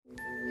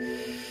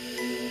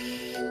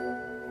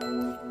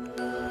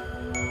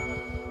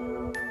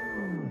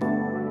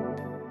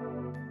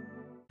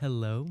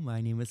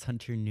My name is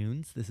Hunter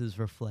Noons. This is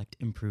Reflect,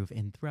 Improve,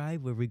 and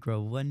Thrive, where we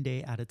grow one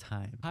day at a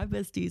time. Hi,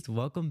 besties.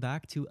 Welcome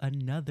back to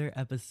another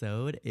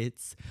episode.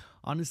 It's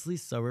honestly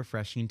so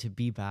refreshing to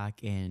be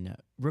back in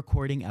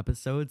recording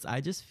episodes. I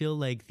just feel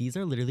like these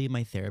are literally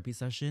my therapy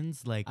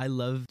sessions. Like, I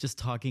love just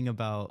talking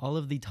about all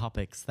of the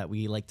topics that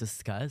we like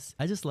discuss.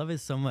 I just love it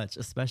so much,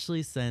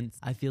 especially since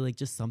I feel like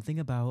just something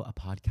about a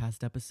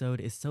podcast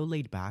episode is so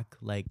laid back.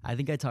 Like, I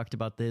think I talked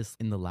about this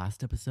in the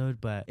last episode,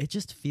 but it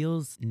just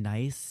feels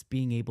nice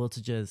being able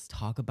to just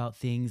talk about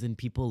things and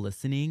people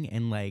listening,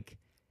 and like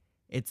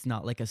it's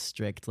not like a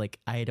strict, like,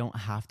 I don't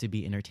have to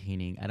be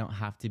entertaining. I don't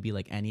have to be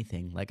like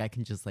anything. Like, I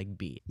can just like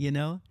be, you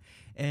know?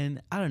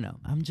 And I don't know.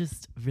 I'm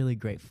just really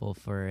grateful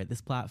for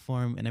this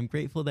platform, and I'm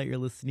grateful that you're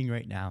listening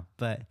right now.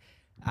 But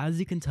as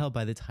you can tell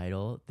by the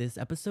title, this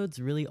episode's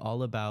really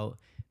all about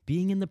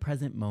being in the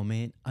present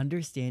moment,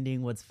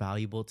 understanding what's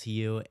valuable to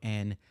you,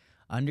 and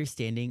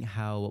understanding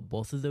how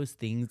both of those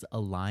things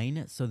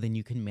align, so then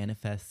you can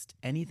manifest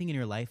anything in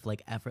your life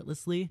like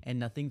effortlessly and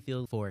nothing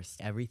feels forced.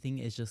 Everything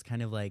is just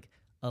kind of like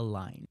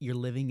align. You're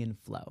living in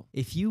flow.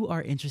 If you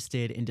are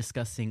interested in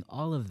discussing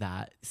all of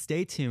that,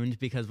 stay tuned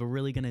because we're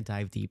really going to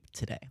dive deep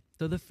today.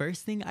 So the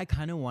first thing I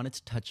kind of wanted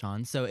to touch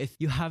on, so if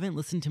you haven't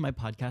listened to my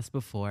podcast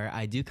before,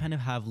 I do kind of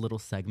have little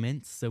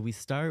segments. So we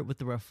start with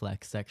the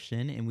reflect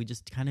section, and we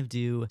just kind of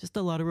do just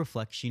a lot of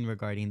reflection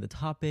regarding the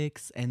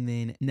topics. And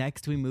then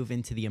next we move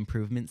into the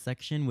improvement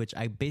section, which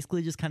I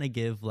basically just kind of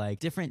give like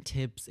different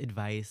tips,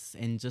 advice,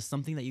 and just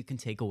something that you can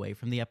take away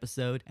from the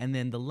episode. And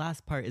then the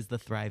last part is the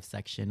thrive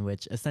section,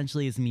 which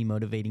essentially is me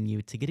motivating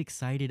you to get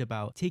excited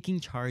about taking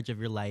charge of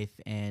your life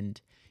and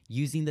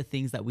using the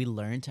things that we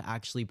learn to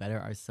actually better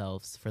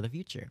ourselves for the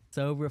future.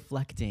 So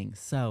reflecting.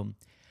 So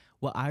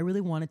what I really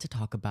wanted to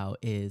talk about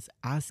is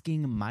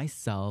asking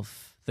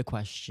myself the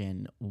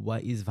question,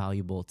 what is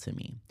valuable to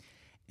me?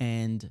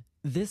 And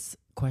this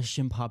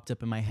question popped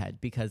up in my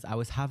head because I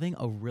was having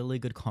a really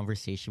good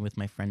conversation with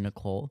my friend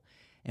Nicole,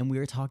 and we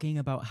were talking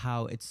about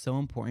how it's so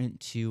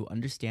important to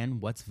understand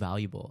what's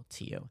valuable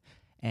to you.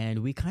 And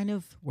we kind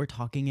of were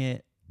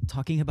talking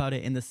about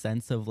it in the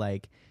sense of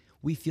like,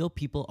 we feel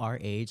people our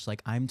age,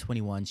 like I'm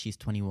 21, she's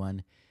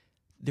 21,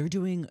 they're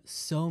doing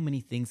so many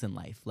things in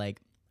life.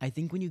 Like, I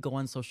think when you go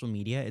on social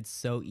media, it's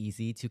so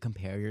easy to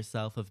compare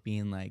yourself of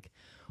being like,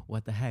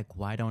 what the heck?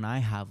 Why don't I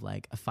have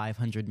like a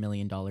 $500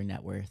 million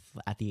net worth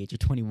at the age of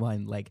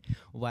 21? Like,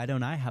 why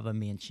don't I have a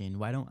mansion?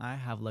 Why don't I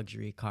have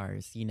luxury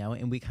cars? You know,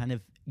 and we kind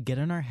of get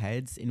in our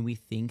heads and we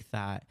think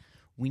that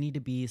we need to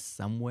be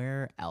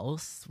somewhere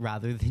else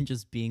rather than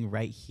just being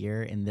right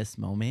here in this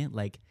moment.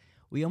 Like,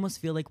 we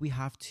almost feel like we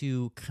have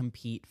to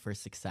compete for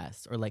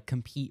success or like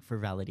compete for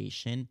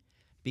validation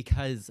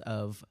because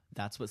of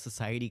that's what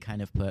society kind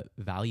of put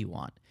value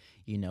on.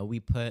 You know, we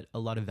put a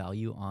lot of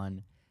value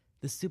on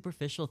the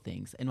superficial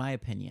things, in my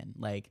opinion.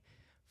 Like,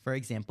 for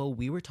example,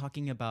 we were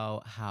talking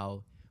about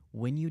how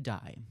when you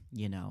die,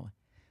 you know,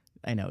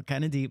 I know,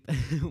 kind of deep.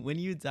 When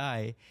you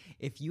die,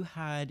 if you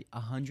had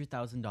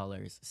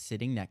 $100,000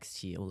 sitting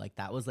next to you, like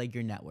that was like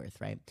your net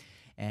worth, right?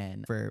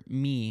 And for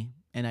me,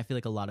 and I feel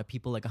like a lot of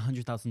people, like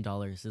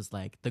 $100,000 is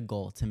like the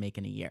goal to make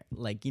in a year.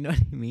 Like, you know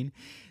what I mean?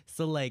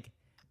 So like,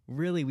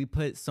 really, we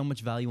put so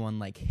much value on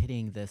like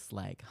hitting this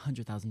like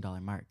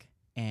 $100,000 mark.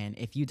 And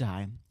if you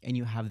die and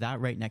you have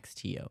that right next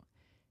to you,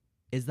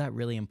 is that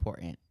really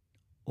important?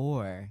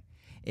 Or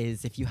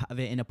is if you have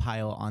it in a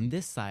pile on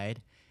this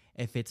side,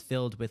 if it's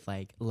filled with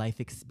like life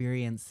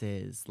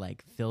experiences,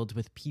 like filled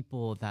with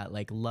people that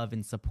like love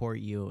and support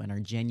you and are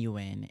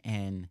genuine,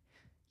 and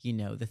you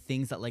know, the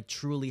things that like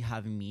truly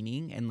have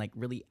meaning and like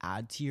really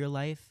add to your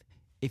life,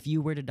 if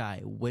you were to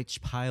die,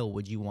 which pile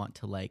would you want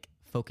to like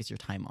focus your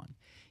time on?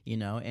 You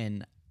know,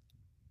 and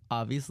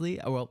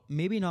obviously, well,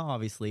 maybe not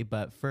obviously,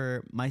 but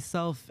for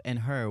myself and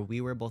her,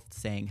 we were both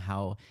saying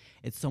how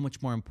it's so much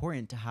more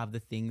important to have the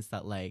things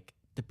that like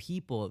the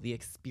people, the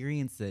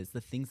experiences,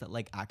 the things that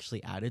like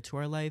actually added to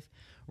our life,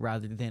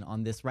 rather than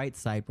on this right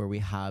side where we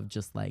have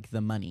just like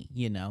the money,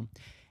 you know?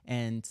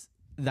 And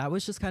that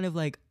was just kind of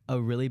like a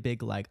really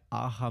big like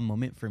aha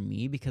moment for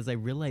me, because I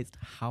realized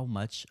how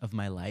much of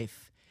my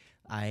life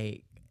I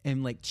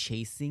am like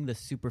chasing the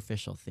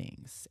superficial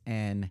things.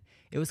 And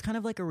it was kind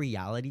of like a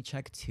reality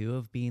check too,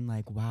 of being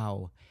like,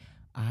 wow,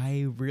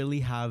 I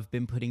really have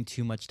been putting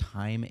too much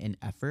time and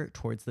effort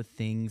towards the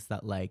things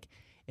that like,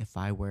 if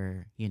I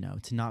were, you know,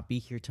 to not be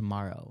here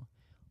tomorrow,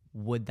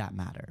 would that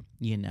matter,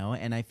 you know?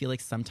 And I feel like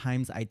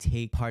sometimes I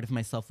take part of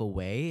myself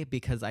away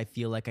because I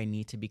feel like I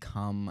need to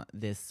become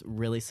this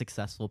really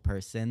successful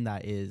person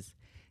that is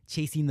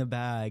chasing the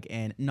bag.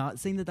 And not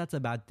saying that that's a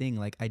bad thing.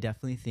 Like, I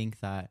definitely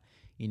think that,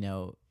 you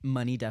know,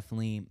 money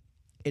definitely,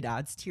 it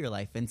adds to your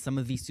life, and some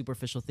of these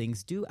superficial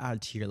things do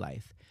add to your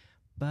life.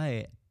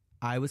 But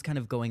I was kind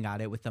of going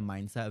at it with the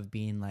mindset of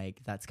being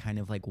like, that's kind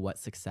of like what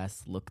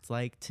success looked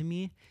like to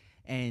me.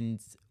 And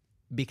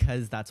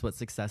because that's what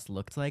success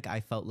looked like,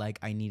 I felt like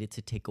I needed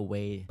to take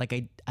away, like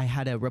I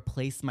had to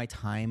replace my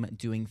time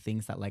doing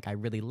things that like I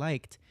really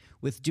liked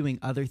with doing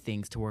other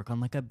things, to work on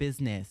like a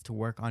business, to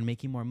work on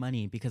making more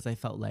money, because I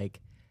felt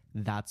like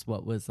that's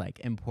what was like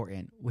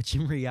important, which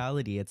in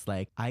reality, it's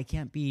like I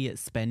can't be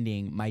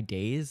spending my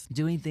days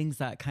doing things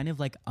that kind of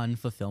like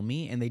unfulfill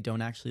me and they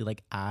don't actually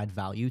like add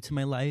value to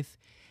my life.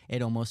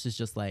 It almost is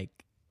just like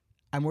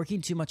I'm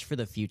working too much for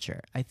the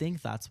future. I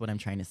think that's what I'm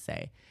trying to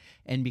say.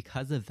 And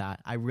because of that,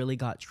 I really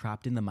got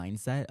trapped in the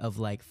mindset of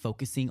like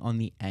focusing on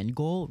the end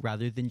goal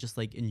rather than just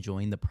like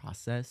enjoying the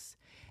process.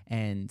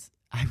 And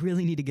I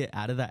really need to get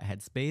out of that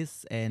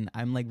headspace. And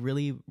I'm like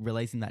really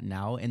realizing that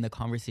now in the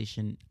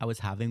conversation I was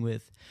having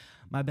with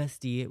my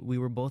bestie. We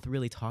were both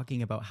really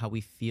talking about how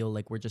we feel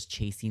like we're just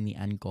chasing the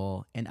end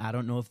goal. And I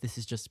don't know if this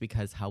is just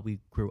because how we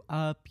grew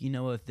up, you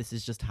know, if this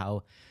is just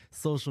how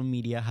social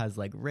media has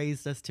like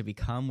raised us to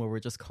become, where we're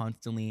just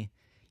constantly,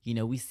 you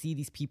know, we see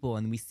these people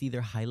and we see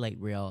their highlight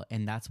reel,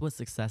 and that's what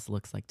success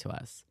looks like to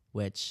us,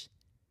 which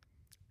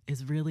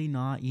is really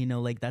not, you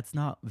know, like that's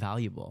not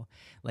valuable.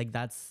 Like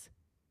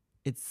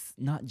it's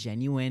not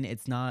genuine.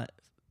 It's not,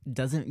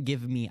 doesn't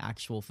give me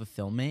actual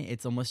fulfillment.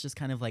 It's almost just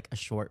kind of like a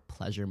short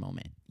pleasure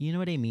moment. You know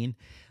what I mean?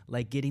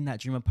 Like getting that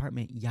dream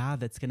apartment. Yeah,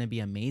 that's going to be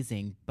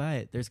amazing,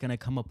 but there's going to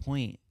come a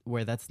point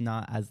where that's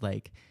not as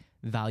like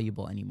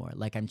valuable anymore.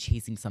 Like I'm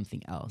chasing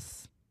something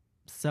else.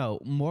 So,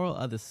 moral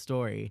of the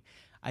story,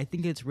 I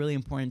think it's really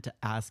important to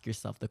ask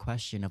yourself the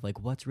question of like,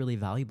 what's really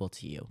valuable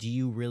to you? Do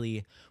you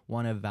really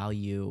want to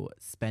value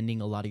spending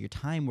a lot of your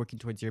time working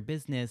towards your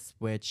business,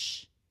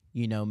 which,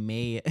 you know,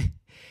 may,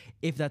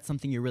 if that's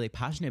something you're really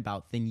passionate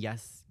about, then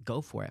yes,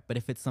 go for it. But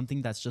if it's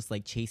something that's just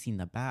like chasing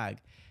the bag,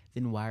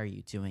 then why are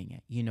you doing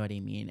it? You know what I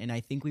mean? And I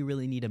think we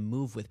really need to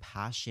move with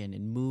passion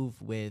and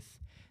move with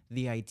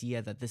the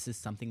idea that this is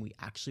something we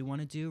actually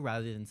want to do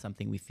rather than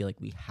something we feel like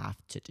we have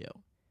to do.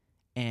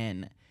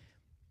 And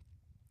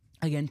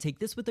again, take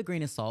this with a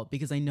grain of salt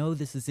because I know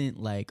this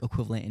isn't like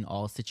equivalent in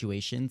all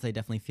situations. I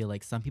definitely feel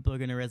like some people are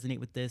going to resonate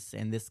with this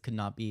and this could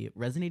not be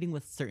resonating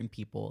with certain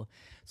people.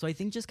 So I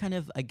think just kind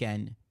of,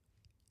 again,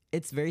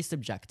 it's very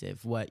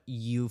subjective what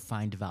you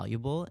find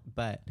valuable.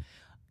 But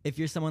if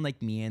you're someone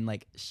like me and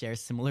like share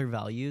similar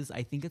values,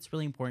 I think it's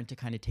really important to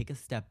kind of take a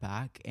step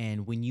back.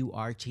 And when you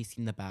are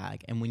chasing the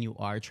bag and when you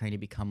are trying to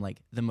become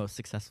like the most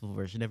successful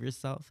version of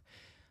yourself,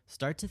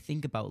 start to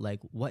think about like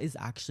what is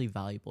actually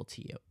valuable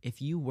to you.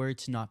 If you were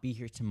to not be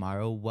here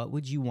tomorrow, what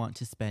would you want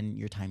to spend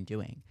your time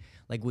doing?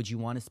 Like, would you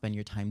want to spend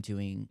your time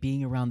doing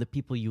being around the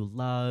people you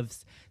love,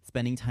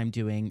 spending time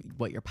doing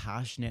what you're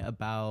passionate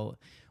about?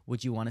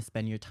 Would you want to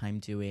spend your time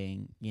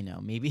doing, you know,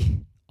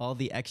 maybe all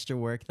the extra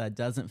work that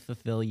doesn't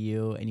fulfill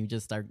you and you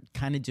just are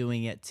kind of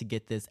doing it to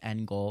get this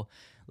end goal?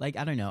 Like,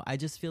 I don't know. I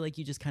just feel like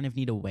you just kind of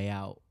need to weigh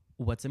out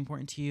what's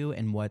important to you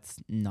and what's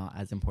not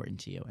as important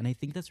to you. And I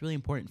think that's really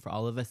important for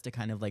all of us to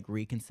kind of like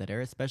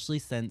reconsider, especially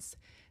since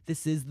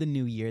this is the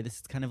new year. This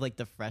is kind of like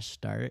the fresh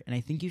start. And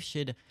I think you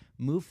should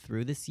move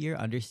through this year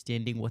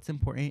understanding what's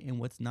important and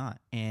what's not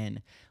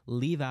and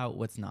leave out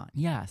what's not.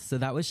 Yeah. So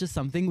that was just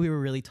something we were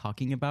really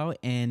talking about.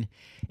 And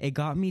it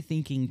got me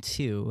thinking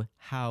too,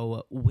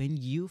 how when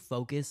you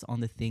focus on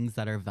the things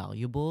that are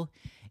valuable,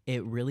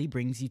 it really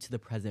brings you to the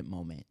present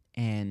moment.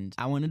 And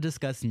I want to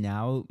discuss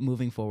now,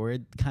 moving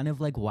forward, kind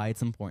of like why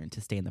it's important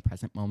to stay in the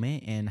present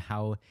moment and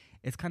how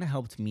it's kind of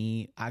helped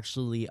me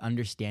actually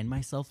understand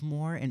myself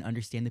more and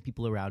understand the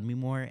people around me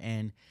more.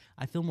 And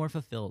I feel more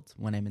fulfilled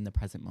when I'm in the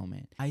present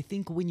moment. I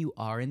think when you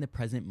are in the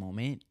present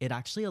moment, it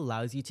actually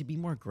allows you to be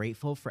more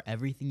grateful for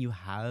everything you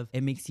have.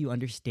 It makes you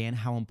understand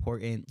how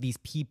important these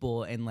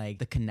people and like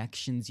the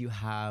connections you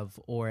have,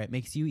 or it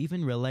makes you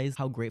even realize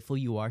how grateful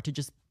you are to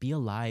just be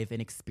alive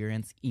and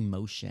experience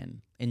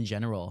emotion in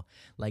general,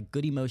 like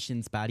good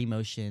emotions, bad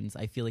emotions.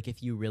 I feel like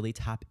if you really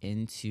tap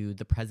into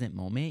the present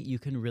moment, you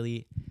can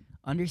really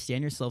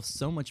understand yourself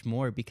so much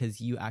more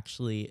because you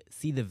actually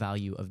see the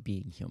value of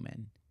being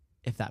human,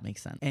 if that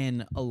makes sense.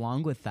 And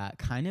along with that,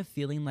 kind of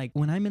feeling like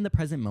when I'm in the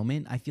present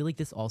moment, I feel like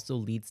this also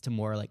leads to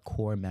more like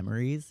core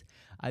memories.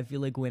 I feel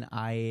like when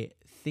I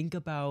think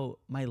about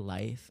my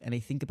life and I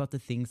think about the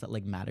things that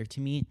like matter to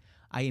me,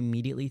 I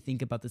immediately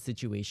think about the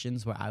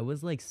situations where I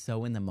was like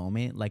so in the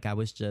moment, like I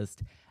was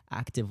just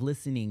active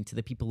listening to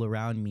the people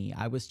around me.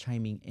 I was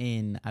chiming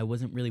in. I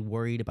wasn't really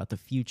worried about the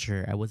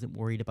future. I wasn't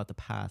worried about the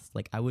past.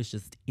 Like I was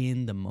just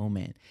in the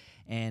moment.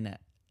 And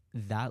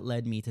that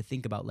led me to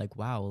think about like,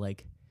 wow,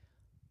 like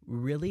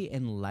really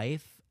in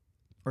life,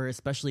 or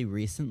especially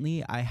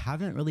recently, I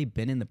haven't really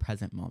been in the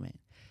present moment.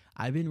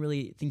 I've been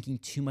really thinking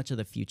too much of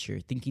the future,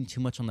 thinking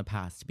too much on the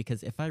past,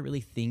 because if I really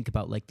think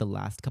about like the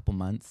last couple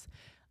months,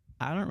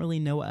 I don't really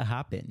know what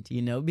happened,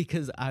 you know,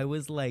 because I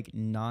was like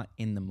not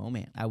in the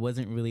moment. I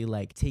wasn't really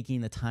like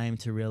taking the time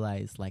to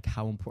realize like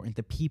how important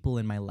the people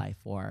in my life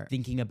are,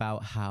 thinking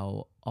about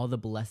how all the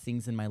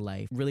blessings in my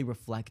life, really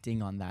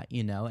reflecting on that,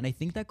 you know? And I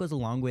think that goes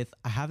along with,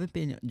 I haven't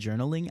been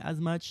journaling as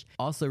much.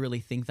 Also really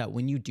think that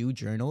when you do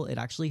journal, it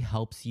actually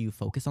helps you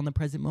focus on the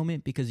present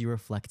moment because you're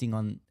reflecting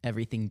on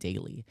everything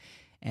daily.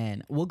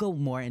 And we'll go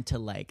more into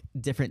like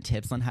different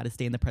tips on how to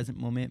stay in the present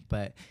moment.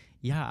 But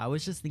yeah, I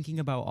was just thinking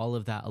about all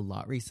of that a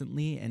lot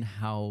recently and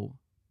how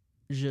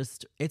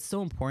just it's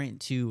so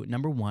important to,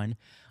 number one,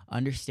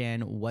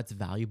 understand what's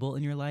valuable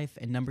in your life.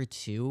 And number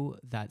two,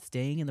 that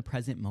staying in the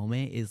present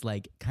moment is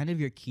like kind of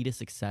your key to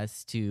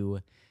success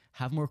to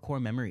have more core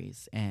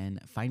memories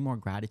and find more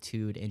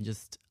gratitude and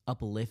just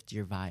uplift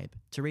your vibe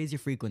to raise your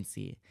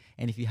frequency.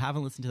 And if you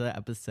haven't listened to that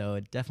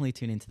episode, definitely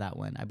tune into that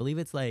one. I believe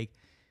it's like,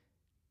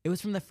 it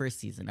was from the first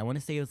season. I want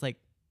to say it was like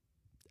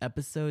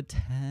episode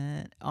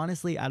 10.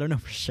 Honestly, I don't know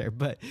for sure,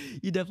 but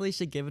you definitely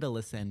should give it a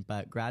listen.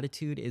 But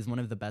gratitude is one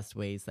of the best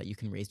ways that you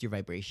can raise your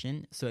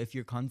vibration. So if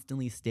you're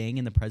constantly staying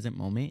in the present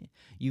moment,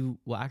 you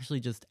will actually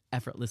just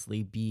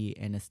effortlessly be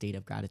in a state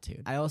of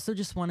gratitude. I also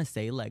just want to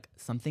say, like,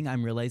 something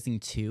I'm realizing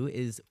too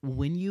is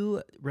when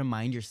you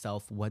remind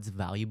yourself what's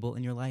valuable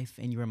in your life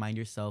and you remind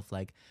yourself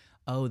like,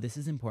 oh, this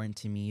is important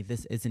to me,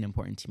 this isn't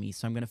important to me,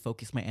 so I'm going to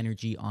focus my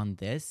energy on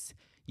this,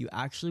 you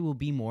actually will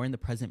be more in the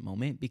present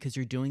moment because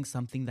you're doing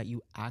something that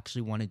you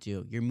actually want to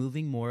do. You're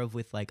moving more of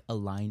with like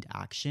aligned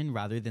action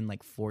rather than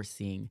like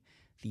forcing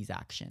these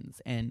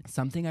actions. And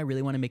something I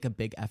really want to make a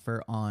big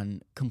effort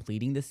on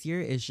completing this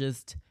year is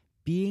just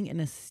being in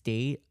a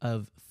state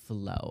of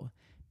flow,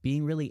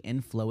 being really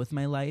in flow with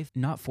my life,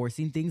 not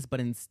forcing things, but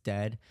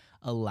instead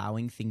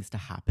allowing things to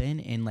happen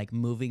and like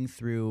moving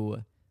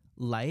through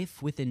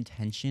life with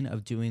intention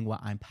of doing what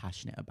I'm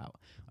passionate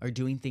about or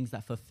doing things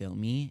that fulfill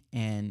me.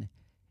 And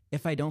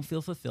if I don't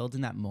feel fulfilled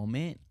in that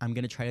moment, I'm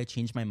going to try to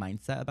change my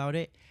mindset about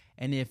it.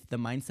 And if the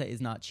mindset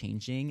is not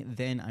changing,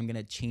 then I'm going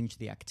to change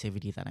the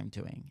activity that I'm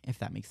doing, if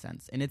that makes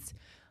sense. And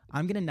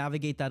I'm going to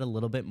navigate that a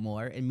little bit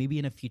more. And maybe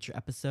in a future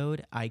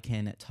episode, I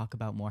can talk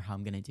about more how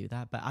I'm going to do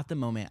that. But at the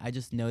moment, I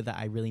just know that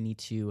I really need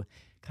to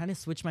kind of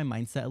switch my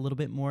mindset a little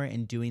bit more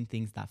in doing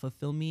things that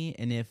fulfill me.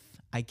 And if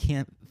I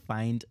can't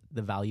find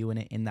the value in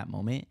it in that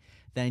moment,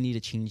 then I need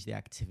to change the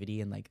activity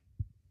and like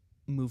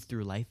move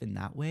through life in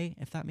that way,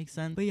 if that makes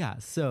sense. But yeah,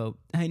 so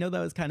I know that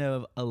was kind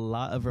of a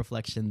lot of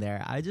reflection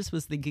there. I just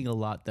was thinking a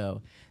lot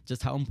though,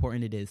 just how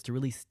important it is to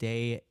really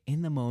stay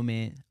in the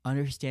moment,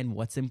 understand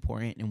what's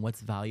important and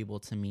what's valuable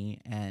to me,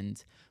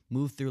 and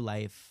move through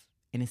life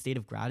in a state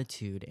of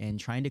gratitude and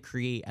trying to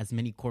create as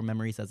many core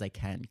memories as I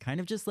can. Kind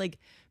of just like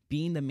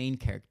being the main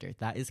character.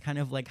 That is kind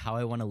of like how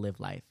I want to live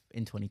life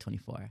in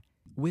 2024.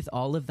 With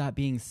all of that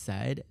being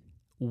said,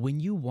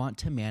 when you want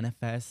to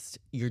manifest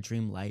your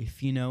dream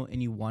life, you know,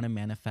 and you want to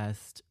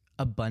manifest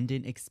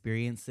abundant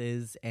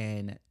experiences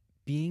and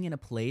being in a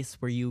place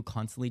where you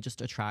constantly just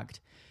attract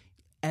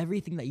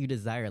everything that you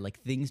desire, like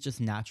things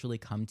just naturally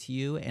come to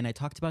you. And I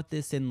talked about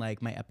this in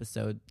like my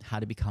episode, How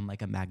to Become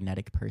Like a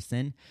Magnetic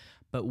Person.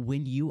 But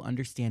when you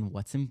understand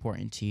what's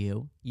important to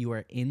you, you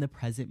are in the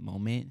present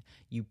moment,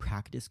 you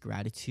practice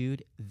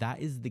gratitude,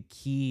 that is the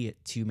key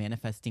to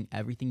manifesting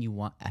everything you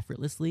want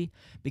effortlessly,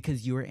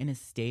 because you are in a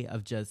state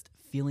of just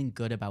feeling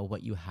good about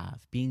what you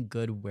have, being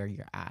good where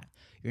you're at.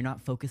 You're not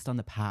focused on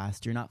the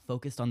past, you're not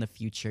focused on the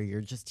future,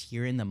 you're just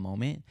here in the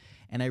moment.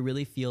 And I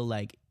really feel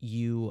like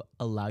you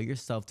allow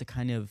yourself to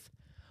kind of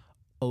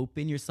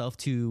open yourself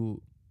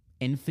to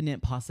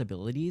infinite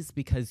possibilities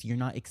because you're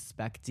not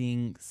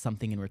expecting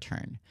something in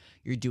return.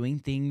 You're doing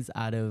things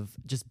out of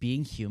just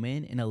being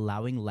human and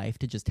allowing life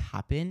to just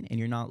happen, and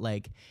you're not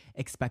like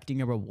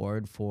expecting a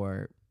reward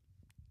for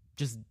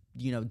just,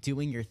 you know,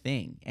 doing your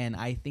thing. And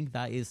I think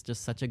that is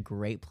just such a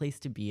great place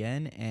to be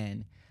in,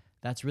 and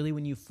that's really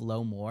when you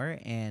flow more.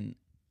 And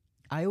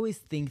I always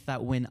think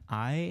that when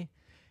I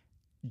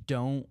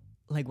don't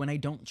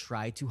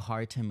try too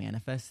hard to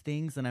manifest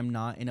things and I'm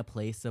not in a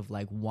place of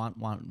like want,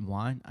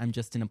 I'm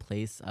just in a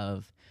place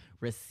of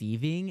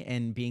receiving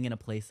and being in a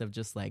place of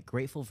just like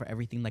grateful for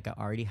everything like I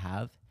already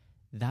have,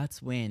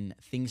 that's when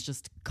things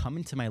just come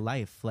into my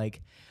life.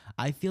 Like,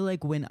 I feel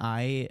like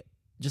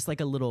just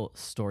like a little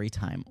story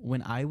time,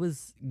 when I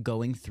was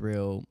going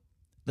through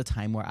the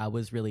time where I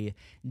was really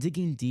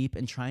digging deep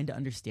and trying to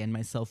understand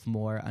myself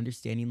more,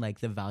 understanding like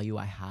the value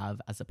I have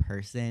as a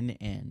person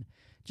and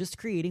just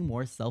creating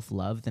more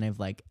self-love than I've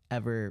like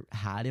ever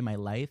had in my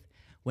life.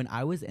 When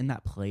I was in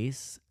that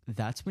place,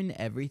 that's when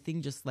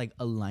everything just like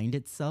aligned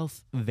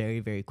itself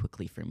very, very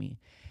quickly for me.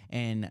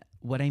 And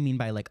what I mean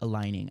by like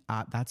aligning,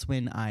 that's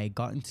when I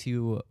got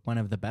into one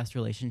of the best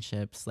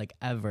relationships like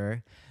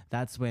ever.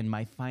 That's when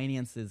my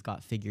finances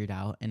got figured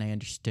out and I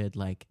understood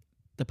like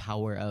the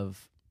power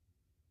of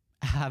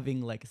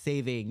having like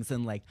savings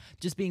and like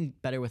just being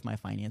better with my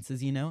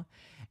finances, you know?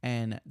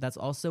 And that's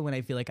also when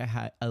I feel like I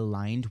had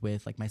aligned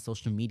with like my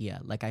social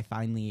media. Like I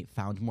finally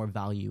found more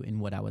value in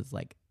what I was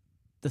like,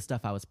 the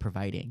stuff I was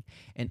providing.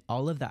 And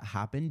all of that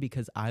happened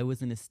because I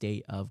was in a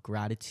state of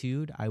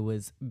gratitude. I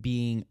was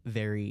being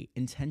very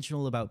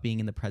intentional about being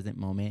in the present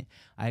moment.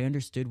 I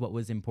understood what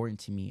was important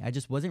to me. I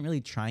just wasn't really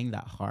trying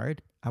that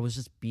hard. I was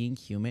just being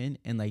human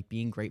and like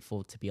being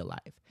grateful to be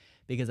alive.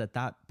 Because at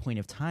that point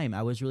of time,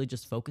 I was really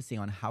just focusing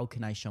on how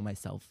can I show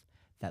myself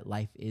that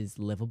life is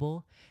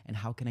livable, and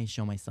how can I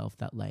show myself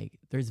that like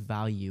there's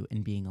value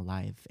in being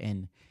alive,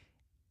 and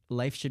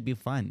life should be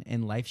fun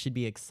and life should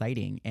be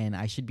exciting, and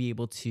I should be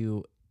able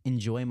to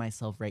enjoy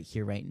myself right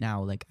here, right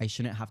now. Like, I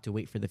shouldn't have to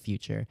wait for the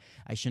future.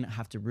 I shouldn't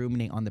have to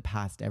ruminate on the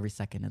past every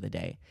second of the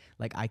day.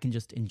 Like, I can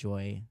just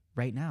enjoy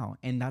right now.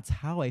 And that's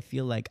how I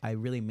feel like I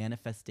really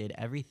manifested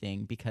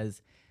everything,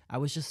 because I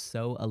was just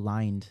so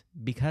aligned,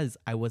 because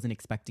I wasn't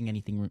expecting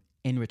anything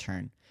in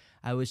return.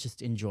 I was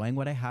just enjoying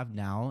what I have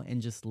now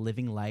and just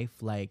living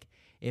life like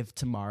if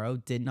tomorrow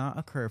did not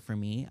occur for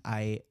me,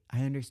 I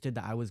understood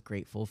that I was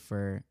grateful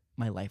for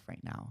my life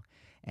right now.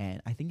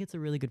 And I think it's a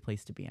really good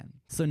place to be in.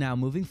 So now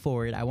moving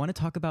forward, I want to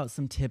talk about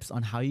some tips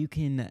on how you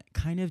can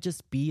kind of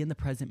just be in the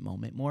present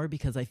moment more,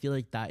 because I feel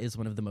like that is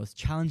one of the most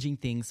challenging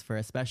things for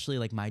especially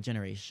like my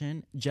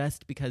generation,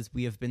 just because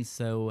we have been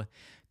so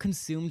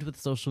consumed with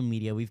social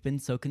media. We've been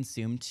so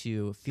consumed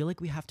to feel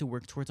like we have to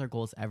work towards our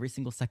goals every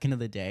single second of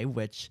the day,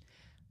 which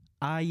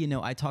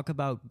I talk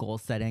about goal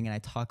setting and I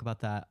talk about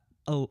that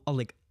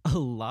like a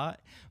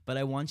lot, but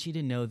I want you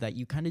to know that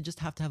you kind of just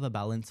have to have a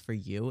balance for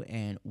you,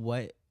 and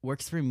what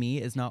works for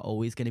me is not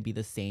always going to be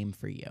the same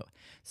for you.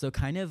 So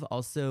kind of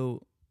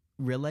also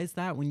realize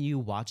that when you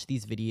watch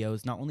these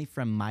videos, not only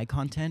from my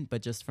content,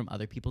 but just from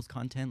other people's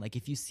content, like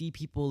if you see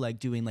people like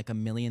doing like a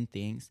million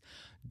things,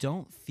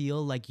 don't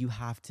feel like you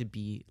have to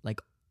be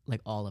like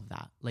all of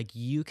that. Like,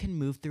 you can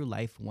move through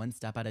life one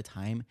step at a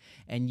time,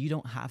 and you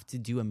don't have to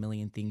do a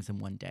million things in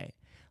one day.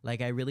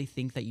 Like, I really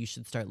think that you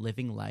should start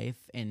living life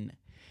and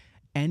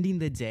ending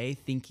the day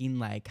thinking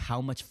like,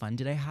 how much fun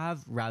did I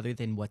have, rather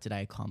than what did I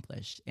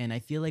accomplish. And I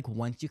feel like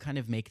once you kind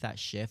of make that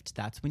shift,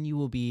 that's when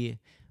you'll be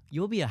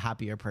a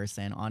happier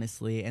person,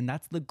 honestly. And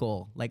that's the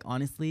goal. Like,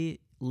 honestly,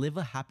 live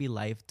a happy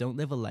life. Don't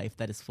live a life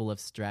that is full of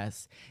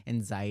stress,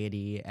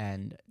 anxiety,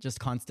 and just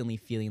constantly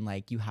feeling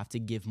like you have to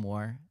give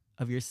more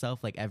of yourself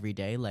like every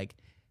day. Like,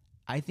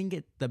 I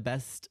think the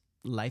best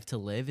life to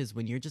live is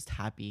when you're just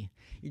happy.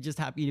 You're just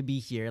happy to be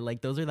here.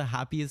 Like, those are the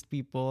happiest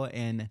people,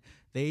 and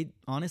they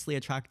honestly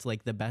attract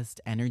like the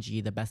best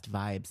energy, the best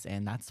vibes,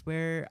 and that's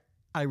where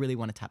I really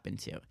want to tap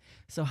into.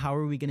 So how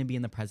are we going to be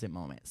in the present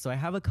moment? So I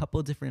have a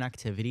couple different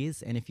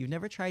activities, and if you've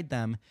never tried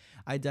them,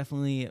 I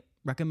definitely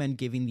recommend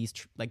giving these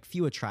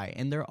few a try.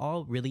 And they're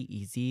all really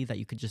easy that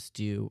you could just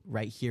do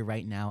right here,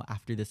 right now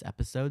after this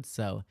episode.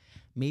 So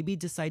maybe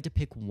decide to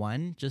pick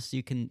one just so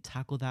you can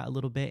tackle that a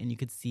little bit, and you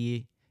could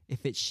see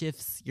if it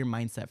shifts your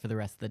mindset for the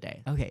rest of the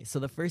day. Okay, so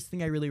the first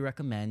thing I really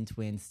recommend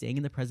when staying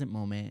in the present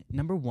moment,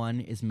 number one,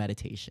 is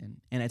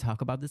meditation. And I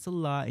talk about this a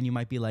lot, and you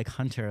might be like,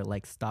 Hunter,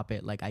 like, stop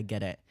it. Like, I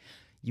get it.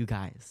 You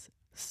guys,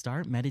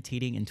 start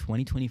meditating in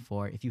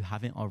 2024 if you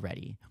haven't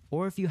already.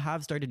 Or if you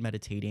have started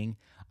meditating,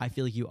 I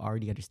feel like you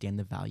already understand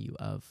the value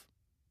of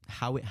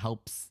how it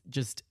helps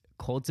just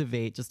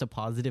cultivate just a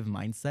positive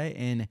mindset,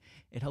 and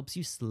it helps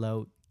you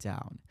slow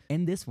down.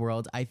 In this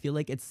world, I feel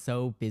like it's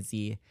so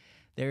busy.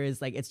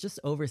 It's just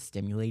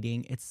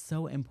overstimulating. It's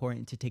so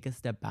important to take a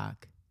step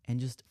back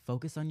and just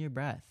focus on your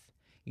breath.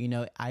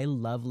 I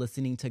love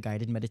listening to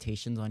guided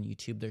meditations on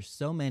YouTube. There's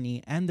so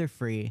many, and they're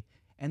free,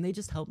 and they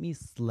just help me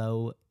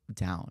slow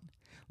down.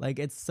 Like,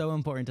 it's so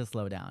important to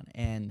slow down.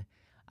 And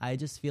I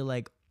just feel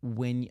like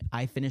when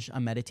I finish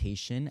a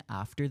meditation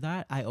after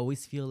that, I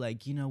always feel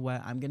like, you know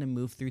what, I'm going to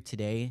move through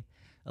today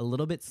a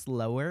little bit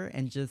slower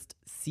and just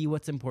see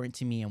what's important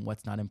to me and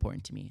what's not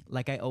important to me.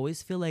 Like, I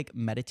always feel like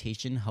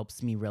meditation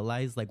helps me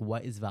realize like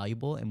what is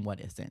valuable and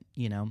what isn't,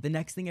 The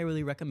next thing I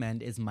really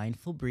recommend is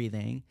mindful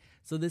breathing.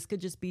 So this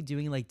could just be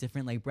doing like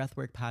different like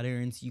breathwork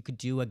patterns. You could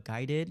do a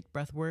guided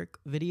breathwork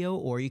video,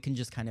 or you can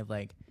just kind of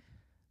like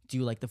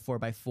do like the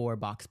 4x4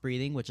 box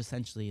breathing, which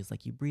essentially is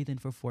like you breathe in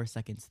for 4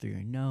 seconds through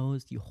your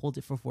nose, you hold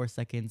it for 4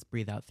 seconds,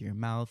 breathe out through your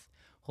mouth,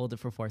 hold it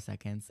for 4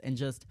 seconds. And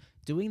just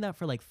doing that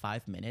for like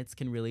 5 minutes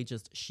can really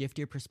just shift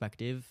your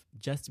perspective,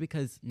 just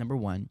because number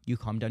one, you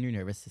calm down your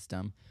nervous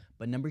system,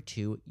 but number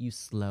two, you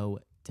slow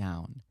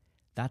down.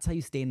 That's how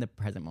you stay in the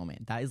present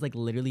moment. That is like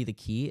literally the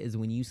key, is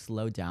when you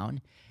slow down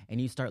and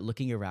you start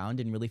looking around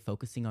and really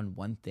focusing on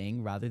one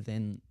thing rather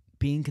than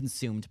being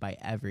consumed by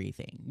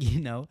everything,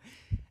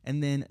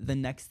 And then the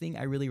next thing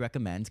I really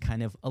recommend,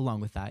 kind of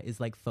along with that, is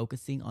like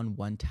focusing on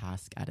one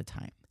task at a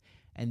time.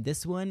 And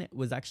this one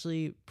was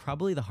actually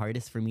probably the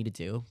hardest for me to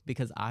do,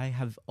 because I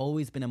have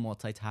always been a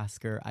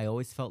multitasker. I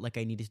always felt like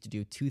I needed to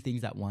do 2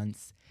 things at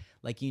once.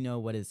 Like,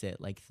 what is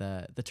it? Like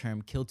the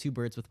term kill 2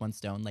 birds with 1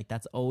 stone. Like,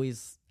 that's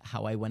always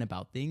how I went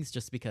about things,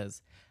 just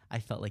because I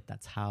felt like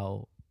that's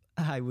how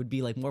I would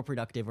be like more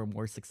productive or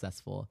more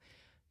successful.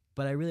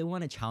 But I really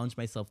want to challenge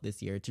myself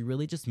this year to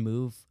really just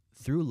move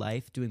through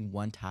life doing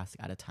one task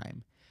at a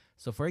time.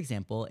 So for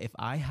example, if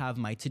I have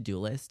my to-do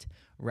list,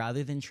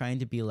 rather than trying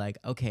to be like,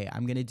 okay,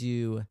 I'm going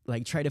to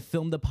try to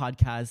film the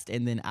podcast,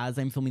 and then as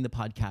I'm filming the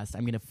podcast,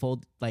 I'm going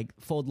to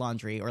fold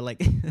laundry, or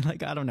like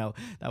I don't know,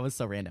 that was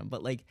so random,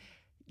 but like,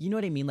 you know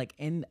what I mean? Like,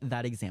 in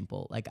that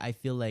example, like, I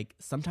feel like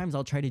sometimes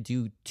I'll try to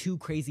do 2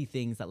 crazy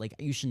things that like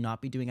you should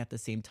not be doing at the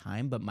same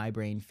time, but my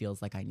brain feels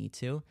like I need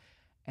to.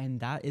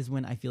 And that is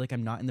when I feel like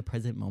I'm not in the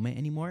present moment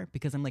anymore,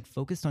 because I'm like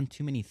focused on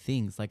too many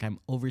things. Like, I'm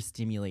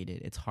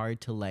overstimulated. It's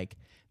hard to like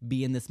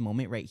be in this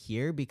moment right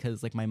here,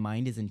 because like my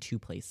mind is in 2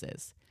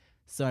 places.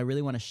 So I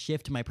really want to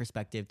shift my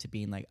perspective to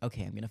being like,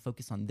 okay, I'm going to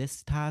focus on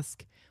this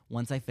task.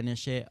 Once I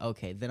finish it,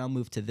 okay, then I'll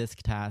move to this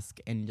task,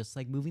 and just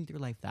like moving through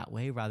life that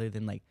way rather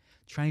than like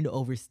trying to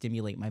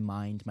overstimulate my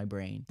mind, my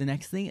brain. The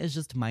next thing is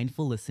just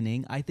mindful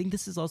listening. I think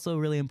this is also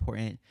really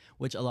important,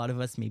 which a lot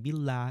of us maybe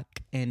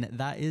lack, and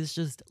that is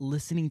just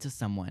listening to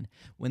someone.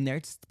 When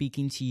they're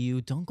speaking to you,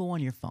 don't go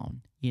on your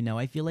phone. You know,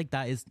 I feel like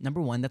that is number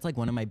one. That's like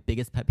one of my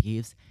biggest pet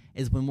peeves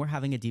is when we're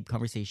having a deep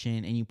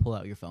conversation and you pull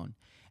out your phone.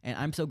 And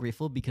I'm so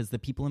grateful because the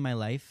people in my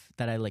life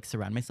that I like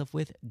surround myself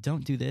with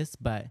don't do this,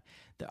 but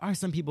there are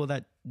some people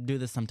that do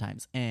this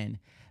sometimes. And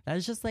that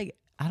is just like,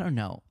 I don't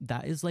know.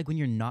 That is like when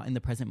you're not in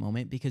the present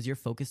moment because you're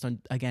focused on,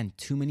 again,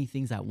 too many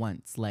things at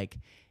once. Like,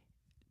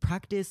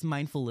 practice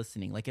mindful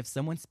listening. Like if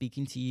someone's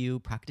speaking to you,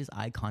 practice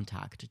eye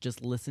contact.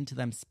 Just listen to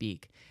them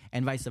speak,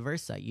 and vice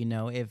versa. You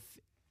know, if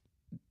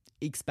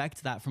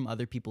expect that from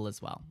other people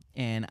as well.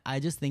 And I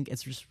just think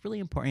it's just really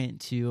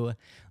important to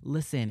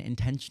listen,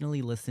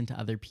 intentionally listen to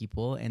other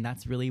people. And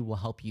that's really will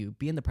help you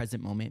be in the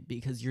present moment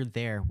because you're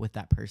there with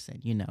that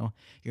person, you know,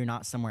 you're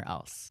not somewhere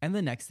else. And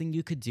the next thing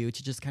you could do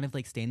to just kind of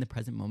like stay in the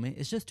present moment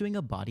is just doing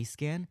a body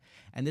scan.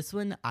 And this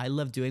one I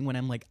love doing when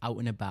I'm like out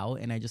and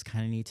about and I just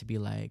kind of need to be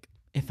like,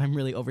 if I'm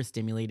really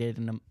overstimulated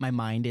and my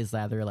mind is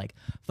either like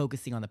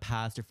focusing on the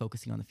past or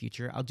focusing on the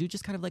future, I'll do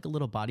just kind of like a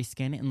little body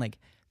scan and like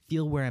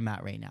feel where I'm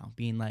at right now,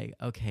 being like,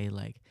 okay,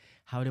 like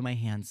how do my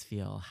hands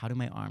feel? How do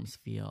my arms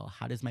feel?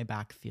 How does my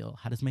back feel?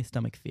 How does my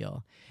stomach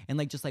feel? And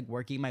like just like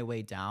working my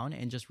way down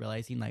and just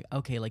realizing like,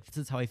 okay, like this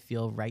is how I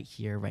feel right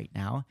here, right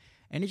now.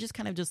 And it just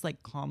kind of just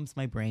like calms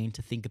my brain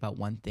to think about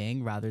one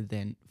thing rather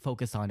than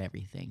focus on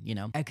everything, you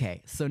know?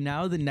 Okay, so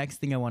now the next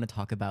thing I want to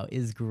talk about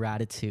is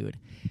gratitude.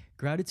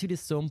 Gratitude is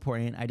so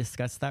important. I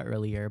discussed that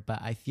earlier,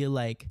 but I feel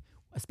like,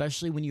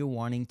 especially when you're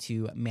wanting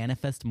to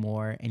manifest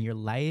more in your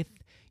life,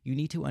 you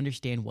need to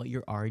understand what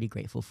you're already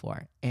grateful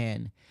for.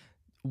 And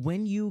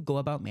when you go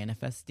about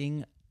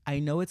manifesting, I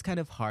know it's kind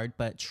of hard,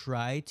 but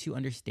try to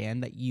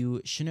understand that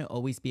you shouldn't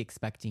always be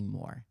expecting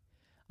more.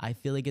 I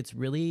feel like it's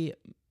really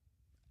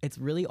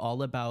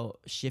all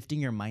about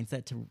shifting your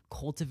mindset to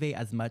cultivate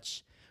as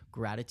much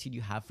gratitude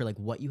you have for like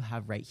what you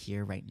have right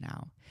here, right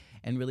now,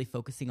 and really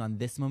focusing on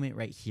this moment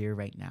right here,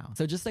 right now.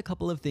 So just a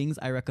couple of things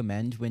I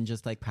recommend when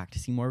just like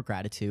practicing more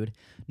gratitude.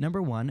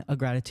 Number one, a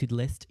gratitude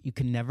list. You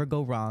can never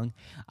go wrong.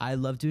 I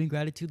love doing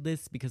gratitude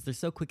lists because they're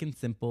so quick and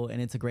simple,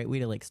 and it's a great way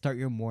to like start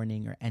your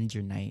morning or end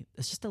your night.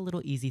 It's just a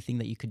little easy thing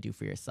that you could do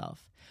for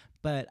yourself.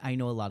 But I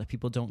know a lot of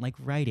people don't like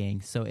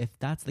writing. So if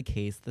that's the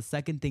case, the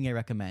second thing I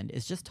recommend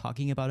is just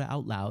talking about it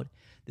out loud.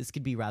 This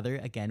could be rather,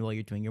 again, while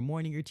you're doing your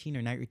morning routine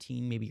or night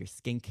routine, maybe your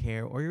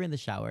skincare, or you're in the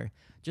shower.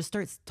 Just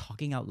start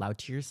talking out loud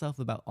to yourself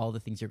about all the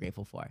things you're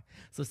grateful for.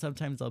 So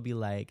sometimes I'll be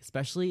like,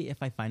 especially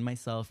if I find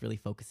myself really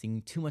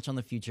focusing too much on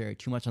the future,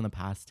 too much on the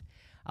past,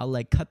 I'll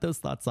like cut those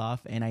thoughts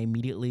off and I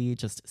immediately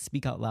just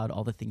speak out loud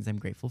all the things I'm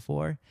grateful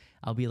for.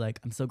 I'll be like,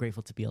 I'm so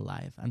grateful to be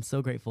alive. I'm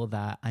so grateful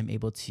that I'm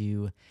able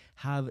to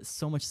have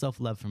so much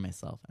self-love for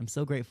myself. I'm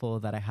so grateful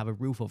that I have a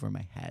roof over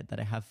my head, that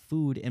I have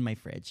food in my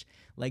fridge.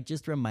 Like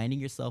just reminding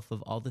yourself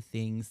of all the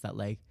things that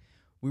like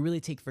we really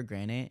take for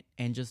granted,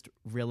 and just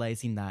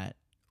realizing that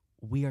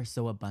we are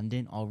so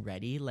abundant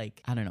already.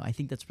 Like, I don't know. I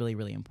think that's really,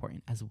 really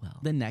important as well.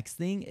 The next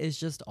thing is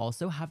just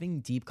also having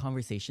deep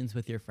conversations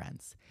with your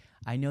friends.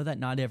 I know that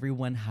not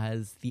everyone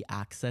has the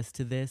access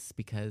to this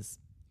because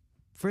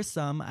for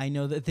some, I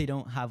know that they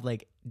don't have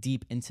like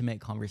deep,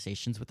 intimate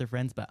conversations with their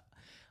friends, but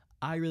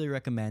I really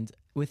recommend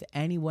with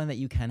anyone that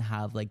you can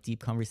have like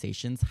deep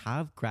conversations,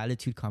 have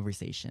gratitude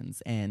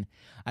conversations. And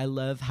I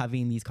love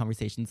having these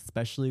conversations,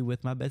 especially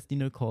with my bestie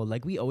Nicole.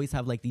 Like we always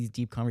have like these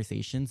deep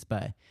conversations,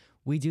 but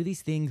we do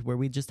these things where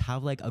we just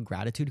have like a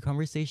gratitude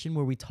conversation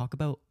where we talk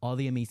about all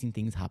the amazing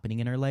things happening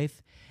in our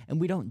life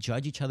and we don't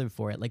judge each other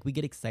for it. Like we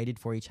get excited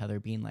for each other,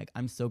 being like,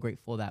 I'm so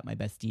grateful that my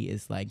bestie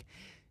is like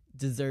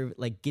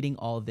getting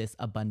all this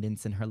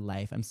abundance in her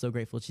life. I'm so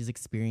grateful she's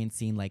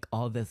experiencing like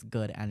all this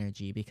good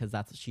energy because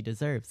that's what she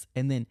deserves.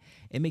 And then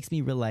it makes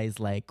me realize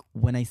like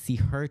when I see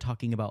her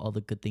talking about all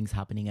the good things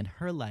happening in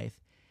her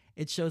life,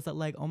 it shows that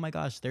like, oh my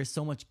gosh, there's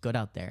so much good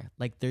out there.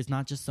 Like there's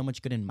not just so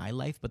much good in my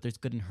life, but there's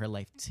good in her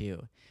life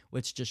too,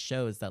 which just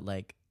shows that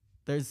like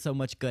there's so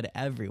much good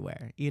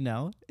everywhere, you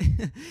know?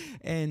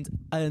 And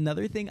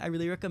another thing I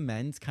really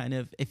recommend, kind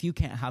of, if you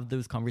can't have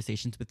those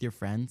conversations with your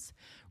friends,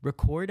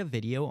 record a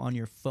video on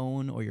your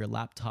phone or your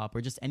laptop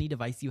or just any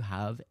device you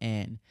have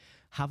and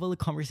have a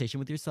conversation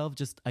with yourself,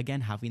 just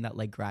again, having that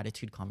like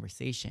gratitude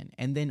conversation,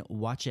 and then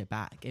watch it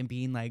back and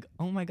being like,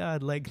 oh my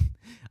God, like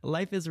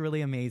life is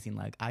really amazing.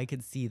 Like I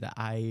could see that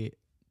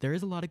there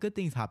is a lot of good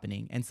things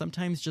happening. And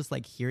sometimes just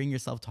like hearing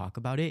yourself talk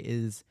about it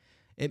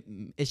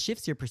it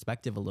shifts your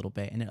perspective a little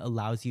bit, and it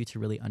allows you to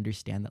really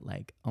understand that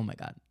like, oh my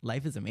God,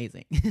 life is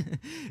amazing.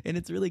 And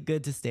it's really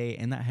good to stay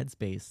in that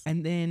headspace.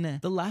 And then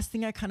the last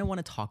thing I kind of want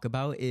to talk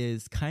about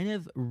is kind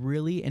of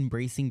really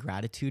embracing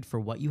gratitude for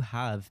what you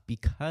have,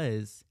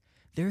 because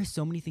there are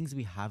so many things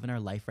we have in our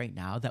life right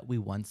now that we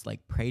once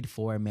like prayed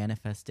for,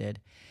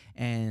 manifested,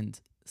 and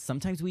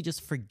sometimes we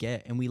just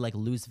forget and we like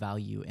lose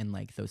value in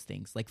like those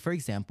things. Like, for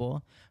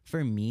example,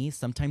 for me,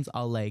 sometimes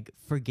I'll like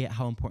forget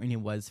how important it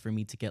was for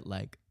me to get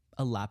like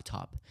a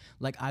laptop.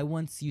 Like, I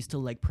once used to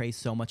like pray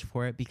so much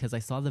for it because I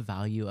saw the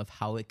value of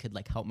how it could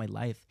like help my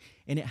life,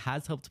 and it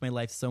has helped my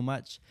life so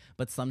much.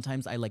 But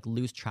sometimes I like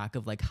lose track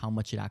of like how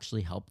much it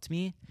actually helped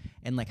me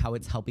and like how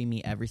it's helping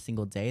me every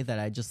single day, that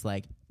I just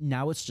like,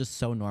 now it's just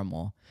so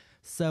normal.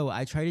 So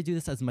I try to do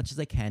this as much as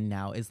I can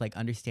now, is like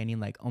understanding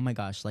like, oh my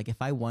gosh, like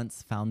if I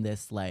once found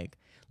this like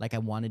I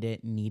wanted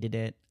it, needed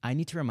it, I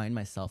need to remind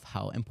myself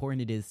how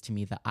important it is to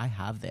me that I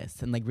have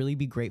this, and like really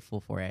be grateful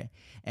for it.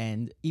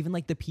 And even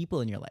like the people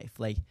in your life,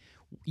 like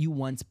you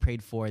once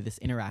prayed for this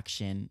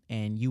interaction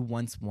and you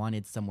once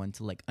wanted someone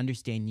to like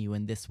understand you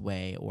in this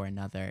way or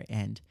another,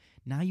 and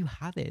now you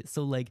have it.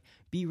 So like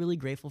be really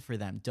grateful for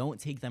them.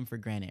 Don't take them for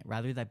granted.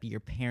 Rather that be your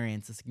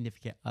parents, a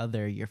significant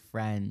other, your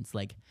friends.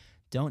 Like,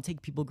 don't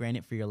take people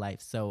granted for your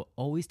life. So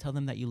always tell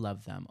them that you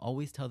love them.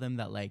 Always tell them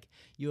that like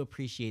you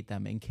appreciate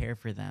them and care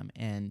for them,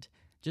 and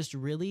just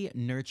really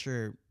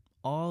nurture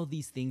all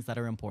these things that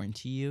are important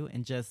to you.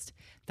 And just,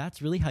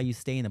 that's really how you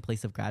stay in a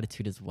place of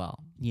gratitude as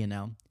well, you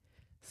know?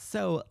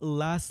 So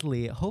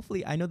lastly,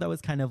 hopefully, I know that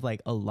was kind of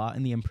like a lot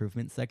in the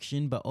improvement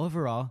section, but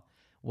overall,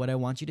 what I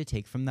want you to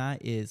take from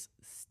that is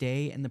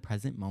stay in the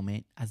present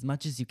moment as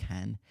much as you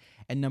can.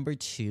 And number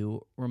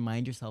two,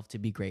 remind yourself to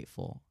be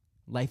grateful.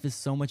 Life is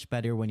so much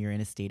better when you're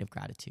in a state of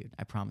gratitude,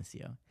 I promise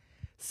you.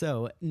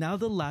 So now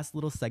the last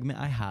little segment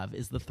I have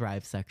is the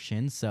Thrive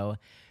section. So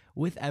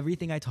with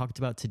everything I talked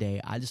about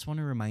today, I just want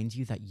to remind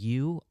you that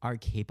you are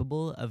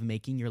capable of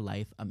making your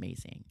life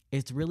amazing.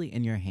 It's really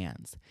in your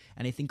hands.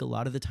 And I think a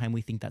lot of the time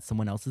we think that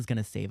someone else is going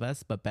to save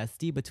us, but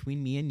bestie,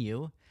 between me and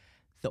you,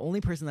 the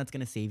only person that's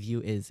going to save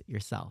you is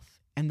yourself.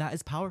 And that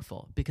is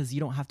powerful because you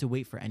don't have to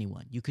wait for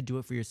anyone. You could do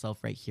it for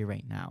yourself right here,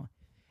 right now.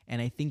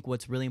 And I think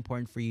what's really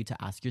important for you to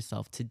ask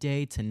yourself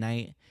today,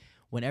 tonight,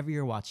 whenever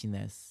you're watching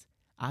this,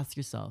 ask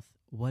yourself,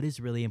 what is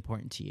really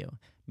important to you?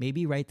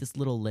 Maybe write this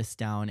little list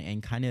down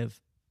and kind of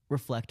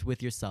reflect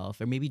with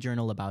yourself, or maybe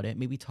journal about it,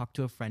 maybe talk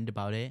to a friend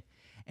about it,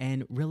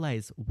 and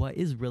realize what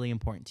is really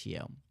important to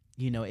you.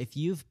 You know, if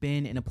you've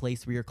been in a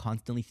place where you're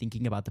constantly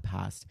thinking about the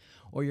past,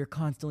 or you're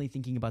constantly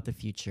thinking about the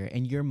future,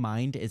 and your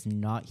mind is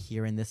not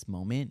here in this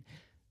moment,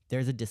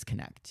 there's a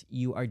disconnect.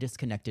 You are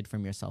disconnected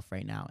from yourself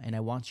right now. And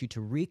I want you to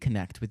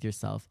reconnect with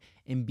yourself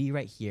and be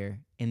right here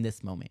in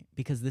this moment,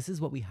 because this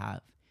is what we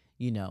have.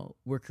 You know,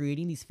 we're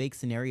creating these fake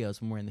scenarios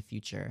when we're in the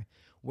future.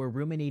 We're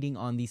ruminating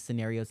on these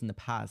scenarios in the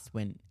past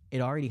when it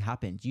already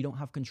happened. You don't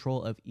have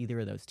control of either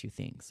of those two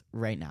things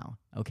right now,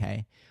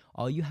 okay?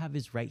 All you have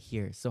is right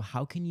here. So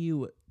how can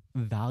you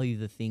value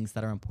the things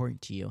that are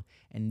important to you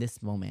in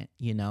this moment,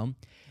 you know?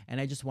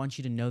 And I just want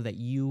you to know that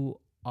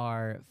you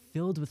are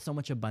filled with so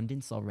much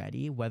abundance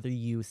already, whether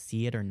you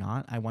see it or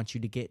not. I want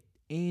you to get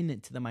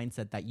into the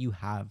mindset that you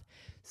have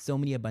so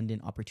many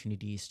abundant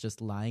opportunities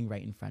just lying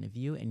right in front of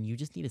you, and you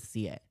just need to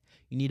see it.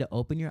 You need to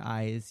open your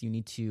eyes. You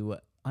need to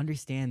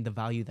understand the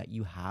value that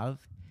you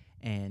have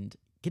and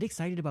get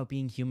excited about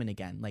being human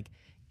again. Like,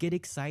 get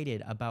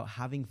excited about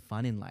having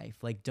fun in life.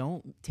 Like,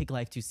 don't take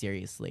life too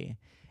seriously.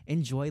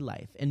 Enjoy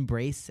life,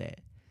 embrace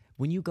it.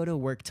 When you go to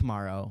work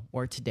tomorrow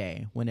or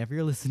today, whenever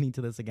you're listening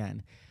to this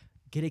again,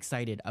 get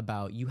excited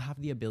about you have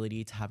the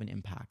ability to have an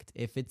impact.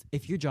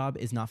 If your job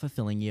is not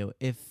fulfilling you,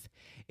 if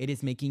it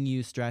is making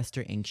you stressed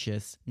or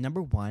anxious,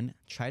 number one,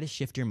 try to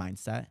shift your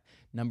mindset.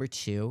 Number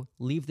two,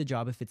 leave the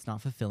job if it's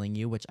not fulfilling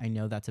you, which I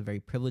know that's a very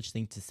privileged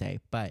thing to say,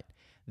 but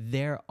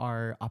there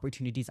are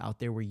opportunities out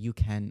there where you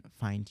can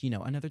find, you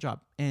know, another job.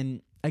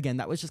 And again,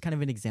 that was just kind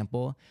of an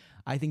example.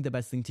 I think the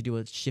best thing to do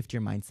is shift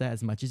your mindset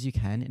as much as you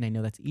can. And I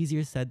know that's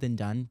easier said than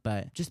done,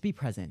 but just be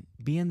present.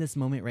 Be in this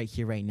moment right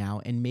here, right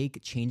now, and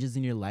make changes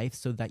in your life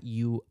so that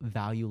you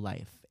value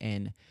life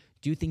and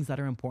do things that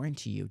are important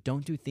to you.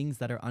 Don't do things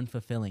that are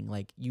unfulfilling.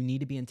 Like, you need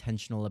to be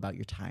intentional about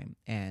your time.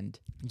 And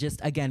just,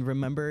 again,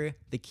 remember,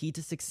 the key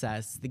to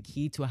success, the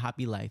key to a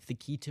happy life, the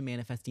key to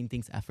manifesting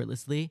things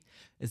effortlessly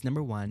is,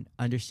 number one,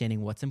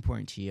 understanding what's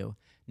important to you.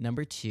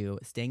 Number two,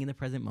 staying in the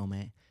present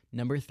moment.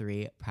 Number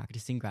three,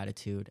 practicing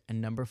gratitude. And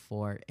number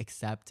four,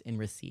 accept and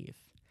receive.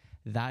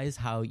 That is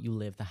how you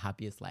live the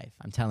happiest life,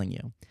 I'm telling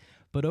you.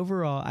 But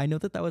overall, I know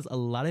that was a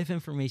lot of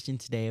information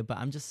today, but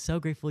I'm just so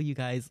grateful you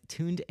guys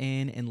tuned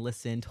in and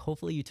listened.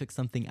 Hopefully you took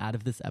something out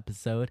of this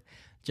episode.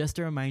 Just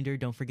a reminder,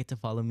 don't forget to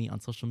follow me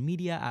on social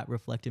media at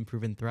Reflect,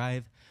 Improve, and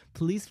Thrive.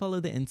 Please follow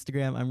the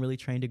Instagram. I'm really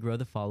trying to grow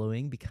the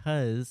following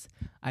because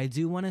I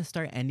do want to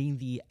start ending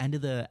the end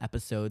of the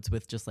episodes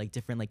with just like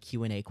different like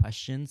Q&A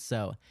questions.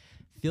 So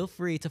feel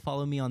free to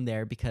follow me on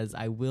there because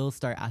I will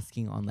start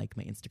asking on like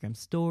my Instagram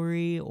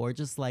story or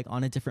just like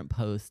on a different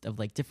post of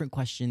like different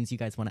questions you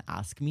guys want to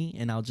ask me.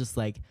 And I'll just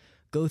like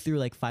go through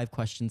like 5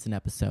 questions an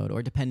episode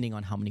or depending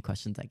on how many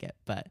questions I get.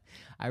 But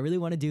I really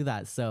want to do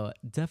that. So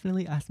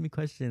definitely ask me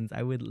questions.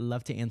 I would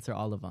love to answer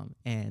all of them.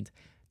 And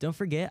don't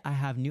forget, I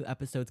have new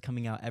episodes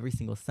coming out every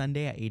single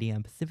Sunday at 8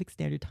 a.m. Pacific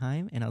Standard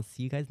Time. And I'll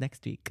see you guys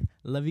next week.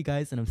 Love you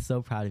guys. And I'm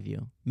so proud of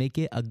you. Make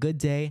it a good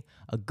day,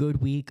 a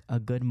good week, a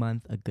good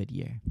month, a good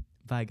year.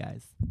 Bye,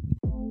 guys.